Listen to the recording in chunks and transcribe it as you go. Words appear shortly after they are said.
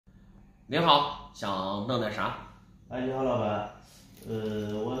您好，想弄点啥？哎，你好，老板。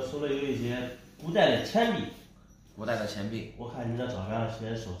我手里有一些古代的钱币。古代的钱币。我看你这照片上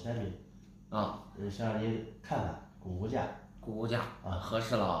写收钱币。啊。想让你看看，估估价。估估价啊，合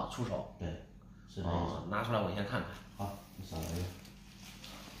适了出手。对，是这意思。拿出来我先看看。好，你上来一个。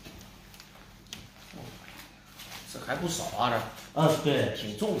这还不少啊，这。对，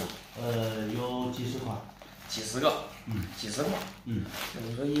挺重的。有几十块。几十个。几十块。那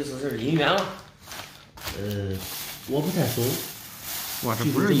你说意思是银元了？我不太熟。哇，这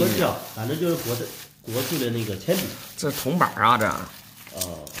不是银元，反正就是过去的那个钱币。这铜板啊，这。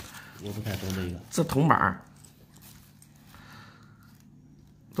我不太懂这个。这铜板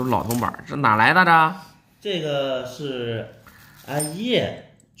都是老铜板，这哪来的这？这个是俺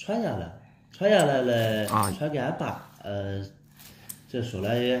爷传下来了啊，传给俺爸。这说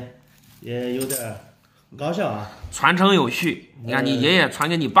来也有点搞笑啊。传承有序，你看，你爷爷传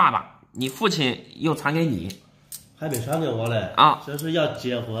给你爸爸，你父亲又传给你，还没传给我嘞啊！这是要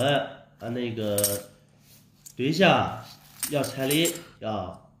结婚，那个对象要彩礼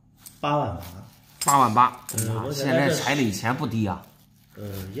要8万8。8万8。现在彩礼钱不低啊。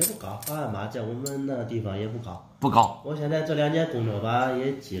也不高，8万8在我们那地方也不高。不高。我现在这2年工作吧，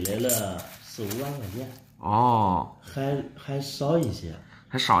也积累了4、5万块钱。哦。还少一些。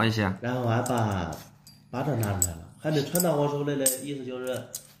还少一些。然后俺爸把它拿出来了，还没传到我手里的意思就是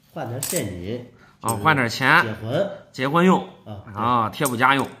换点现金。换点钱。结婚用。贴补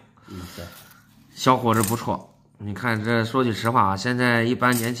家用。对。小伙子不错。你看这，说句实话啊，现在一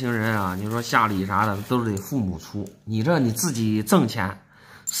般年轻人啊，你说嫁礼啥的都是得父母出，你自己挣钱，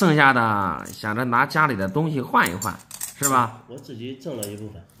剩下的想着拿家里的东西换一换，是吧？我自己挣了一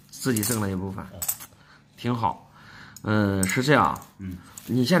部分。挺好。是这样。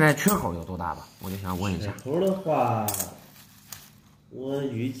你现在缺口有多大吧？我就想问一下。缺口的话，我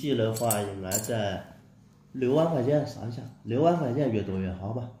预计的话应该在6万块钱上下，6万块钱越多越好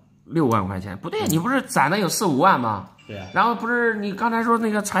吧。6万块钱不对，你不是攒的有4、5万吗？对呀。然后不是你刚才说那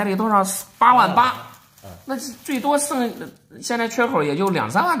个彩礼多少8万8，那最多现在缺口也就2、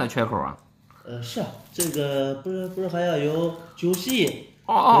3万的缺口啊。是啊，这个不是还要有酒席、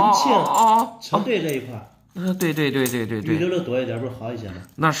婚庆、车队这一块。对，预留的多一点不是好一些吗？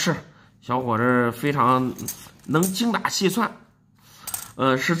那是，小伙子非常能精打细算。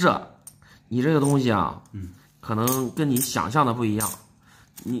是你这个东西啊，可能跟你想象的不一样。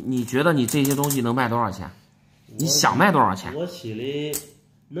你觉得你这些东西能卖多少钱？你想卖多少钱？我心里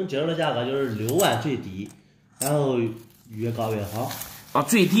能接受的价格就是6万最低，然后越高越好。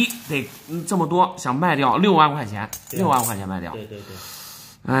最低得这么多，想卖掉6万块钱，6万块钱卖掉。对。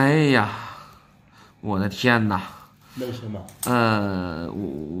哎呀，我的天哪！能行吗？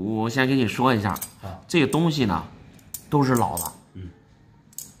我先跟你说一下，这个东西呢，都是老的。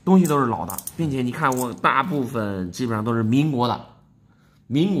东西都是老的，并且你看我大部分基本上都是民国的。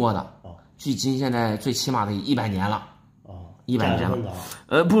距今现在最起码得100年了。100年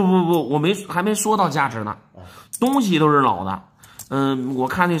了。不，我还没说到价值呢。东西都是老的。我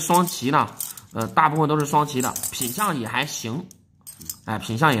看那双旗呢，大部分都是双旗的，品相也还行。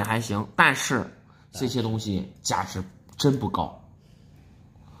但是这些东西价值真不高。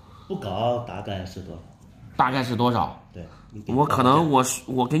不高，大概是多少？对，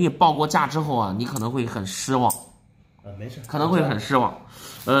我给你报过价之后啊，你可能会很失望。没事，可能会很失望。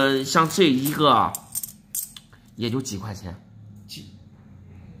像这一个也就几块钱。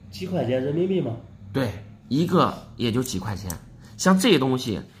几块钱人民币吗？对，一个也就几块钱。像这东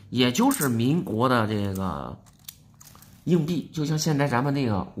西也就是民国的这个硬币，就像现在咱们那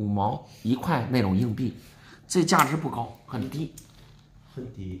个5毛1块那种硬币，这价值不高，很低。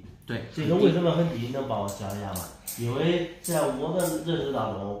对，这个为什么很低？能帮我讲一下吗？因为在我们认识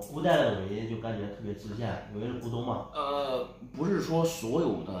当中，古代的东西就感觉特别值钱，因为是古董嘛。不是说所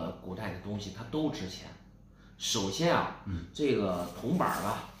有的古代的东西它都值钱。首先啊，这个铜板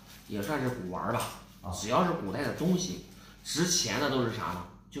吧，也算是古玩吧。只要是古代的东西，值钱的都是啥呢？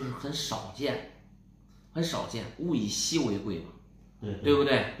就是很少见，物以稀为贵嘛。对不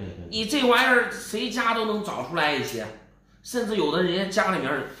对？对。你这玩意儿谁家都能找出来一些，甚至有的人家里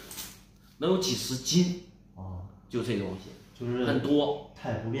面能有几十斤。就这东西，就是很多，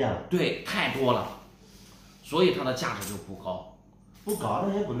太普遍了。对，太多了，所以它的价值就不高。不高，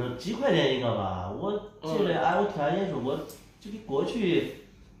那也不能几块钱一个吧？我记得按我听人家说过，这个过去，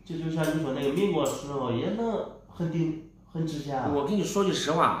就像你说那个民国时候也能很值钱。我跟你说句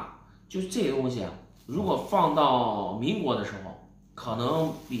实话，就是这个东西，如果放到民国的时候，可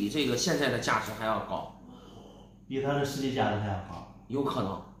能比这个现在的价值还要高，比它的实际价值还要高，有可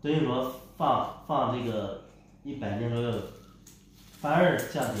能。等于说放这个100年左右，反而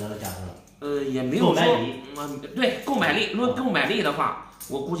降低了价格。也没有说，对，购买力，论购买力的话，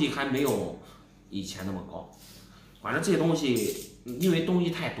我估计还没有以前那么高。反正这东西，因为东西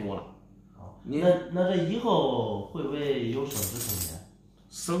太多了。那这以后会不会有升值空间？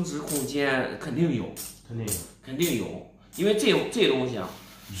升值空间肯定有，肯定有，因为这东西啊，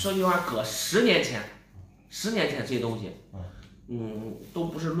说句话，搁10年前这东西，都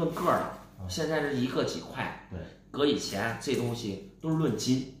不是论个的，现在是一个几块。对，搁以前这东西都是论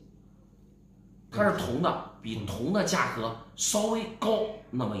斤，它是铜的，比铜的价格稍微高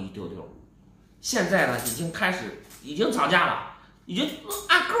那么一丢丢。现在呢，已经涨价了，已经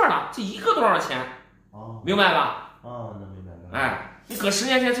按个了，这一个多少钱？明白吧？那明白了。哎，你搁10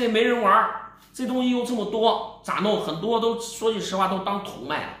年前这没人玩，这东西又这么多，咋弄？很多都说句实话，都当铜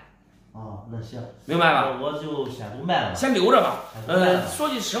卖了。那行，明白吧？我就先不卖了，先留着吧。说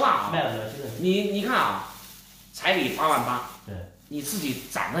句实话啊，卖了你看啊，彩礼8万8，对，你自己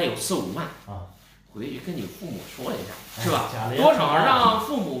攒的有4、5万回去跟你父母说一下，是吧？多少让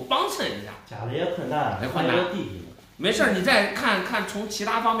父母帮衬一下。家里也困难，困难。没事，你再看看从其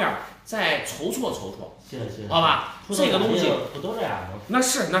他方面再筹措。行，好吧？这个东西不都这样吗？那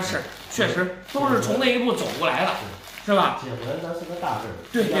是，确实都是从那一步走过来的，是吧？结婚那是个大事儿。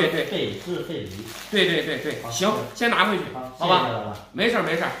对，费时费力。对，行，先拿回去，好吧？没事，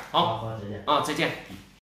好，再见。再见。